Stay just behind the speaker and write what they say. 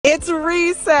It's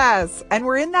recess! And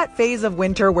we're in that phase of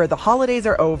winter where the holidays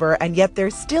are over and yet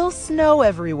there's still snow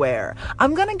everywhere.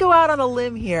 I'm gonna go out on a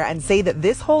limb here and say that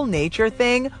this whole nature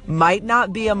thing might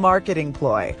not be a marketing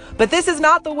ploy. But this is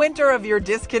not the winter of your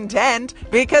discontent,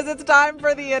 because it's time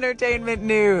for the entertainment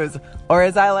news. Or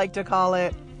as I like to call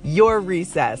it, your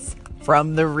recess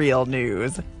from the real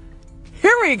news.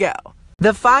 Here we go!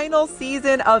 The final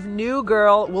season of New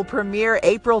Girl will premiere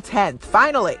April 10th.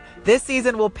 Finally, this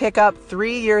season will pick up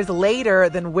 3 years later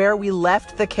than where we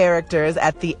left the characters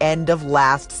at the end of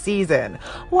last season.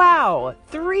 Wow,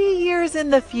 3 years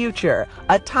in the future.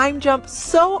 A time jump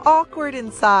so awkward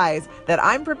in size that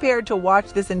I'm prepared to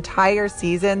watch this entire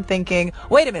season thinking,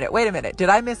 wait a minute, did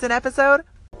I miss an episode?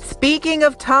 Speaking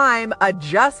of time,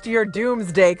 adjust your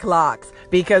doomsday clocks,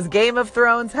 because Game of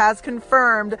Thrones has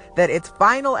confirmed that its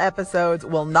final episodes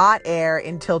will not air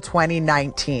until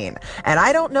 2019. And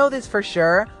I don't know this for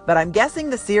sure, but I'm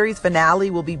guessing the series finale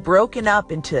will be broken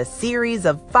up into a series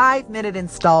of 5-minute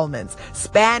installments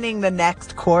spanning the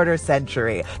next quarter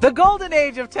century. The golden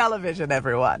age of television,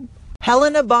 everyone.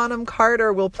 Helena Bonham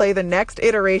Carter will play the next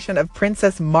iteration of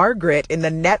Princess Margaret in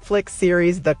the Netflix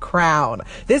series The Crown.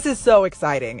 This is so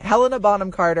exciting. Helena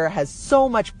Bonham Carter has so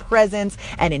much presence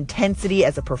and intensity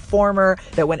as a performer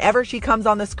that whenever she comes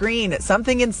on the screen,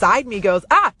 something inside me goes,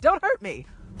 don't hurt me.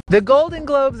 The Golden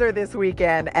Globes are this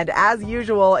weekend, and as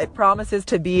usual, it promises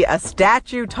to be a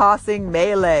statue-tossing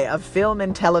melee of film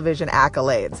and television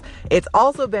accolades. It's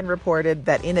also been reported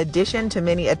that in addition to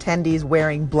many attendees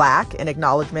wearing black in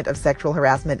acknowledgement of sexual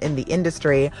harassment in the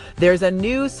industry, there's a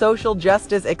new social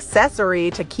justice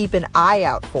accessory to keep an eye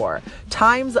out for.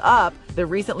 Time's Up, the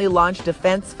recently launched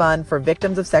defense fund for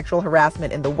victims of sexual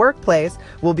harassment in the workplace,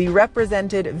 will be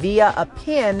represented via a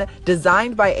pin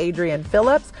designed by Adrian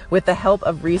Phillips with the help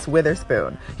of Reese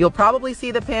Witherspoon. You'll probably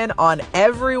see the pin on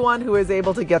everyone who is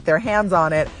able to get their hands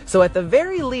on it, so at the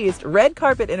very least, red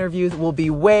carpet interviews will be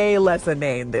way less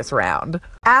inane this round.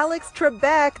 Alex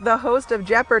Trebek, the host of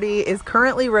Jeopardy, is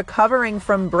currently recovering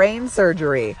from brain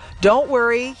surgery. Don't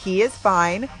worry, he is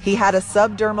fine. He had a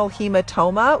subdermal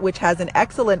hematoma, which has an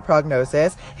excellent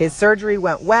prognosis. His surgery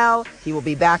went well, he will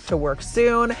be back to work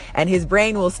soon, and his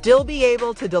brain will still be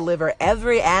able to deliver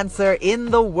every answer in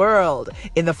the world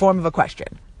in the form of a question.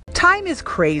 Time is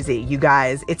crazy, you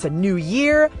guys. It's a new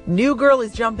year. New Girl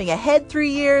is jumping ahead 3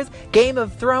 years. Game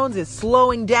of Thrones is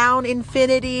slowing down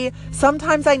infinity.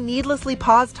 Sometimes I needlessly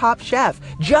pause Top Chef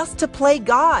just to play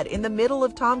God in the middle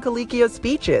of Tom Colicchio's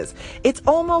speeches. It's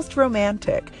almost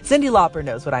romantic. Cyndi Lauper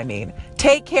knows what I mean.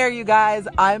 Take care, you guys.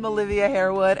 I'm Olivia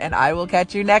Harewood, and I will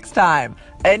catch you next time.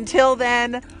 Until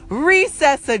then,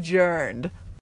 recess adjourned.